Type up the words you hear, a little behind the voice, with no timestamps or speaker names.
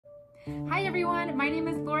Hi everyone, my name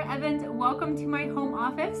is Laura Evans. Welcome to my home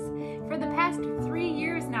office. For the past 3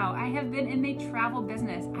 years now, I have been in the travel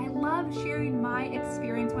business. I love sharing my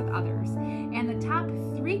experience with others. And the top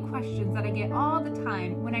 3 questions that I get all the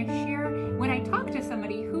time when I talk to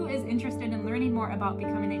somebody who is interested in learning more about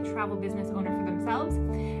becoming a travel business owner for themselves.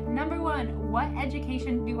 Number 1, what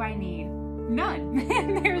education do I need? None.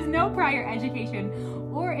 There's no prior education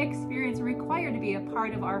or experience required to be a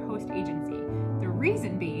part of our host agency. The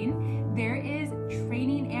reason being, there is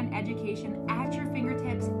training and education at your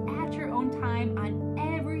fingertips, at your own time, on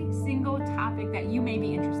every single topic that you may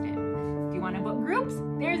be interested in. Do you want to book groups?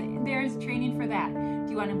 There's training for that.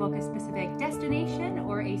 Do you want to book a specific destination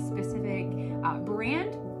or a specific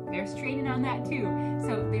brand? There's training on that too.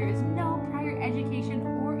 So there is no prior education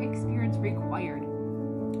or experience required.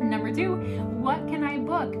 Number 2, what can I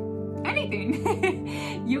book? Anything.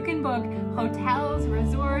 You can book hotels,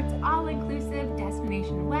 resorts, all-inclusive,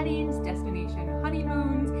 destination weddings, destination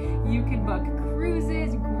honeymoons. You can book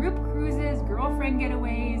cruises, group cruises, girlfriend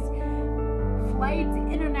getaways, flights,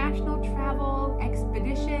 international travel,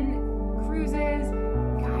 expedition cruises,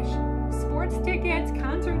 sports tickets,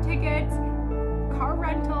 concert tickets, car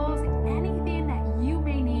rentals, anything that you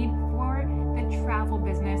may need for the travel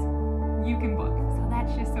business, you can book. So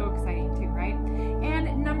that's just so exciting too, right?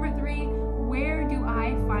 And number 3, where do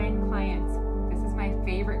I find clients? This is my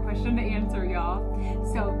favorite question to answer, y'all.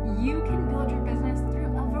 So you can build your business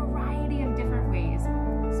through a variety of different ways.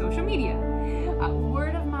 Social media,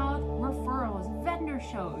 word of mouth, referrals, vendor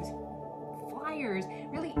shows, flyers,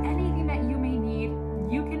 really anything that you may need,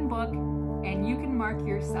 you can book and you can mark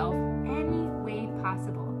yourself any way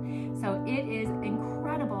possible. So it is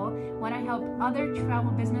incredible when I help other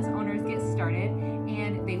travel business owners get started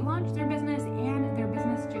and they launch their business and their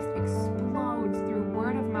business just explodes through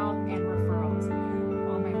word of mouth and referrals.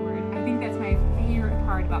 Oh my word, I think that's my favorite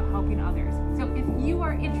part about helping others. So if you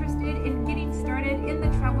are interested in getting started in the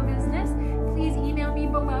travel business, please email me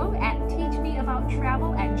below at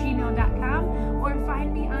teachmeabouttravel@gmail.com or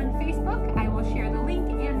find me on Facebook. I will share the link